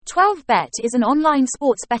12bet is an online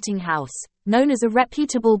sports betting house, known as a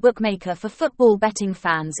reputable bookmaker for football betting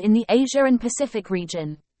fans in the Asia and Pacific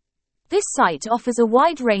region. This site offers a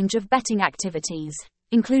wide range of betting activities,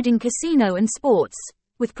 including casino and sports,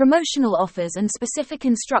 with promotional offers and specific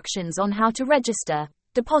instructions on how to register,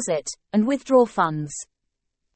 deposit, and withdraw funds.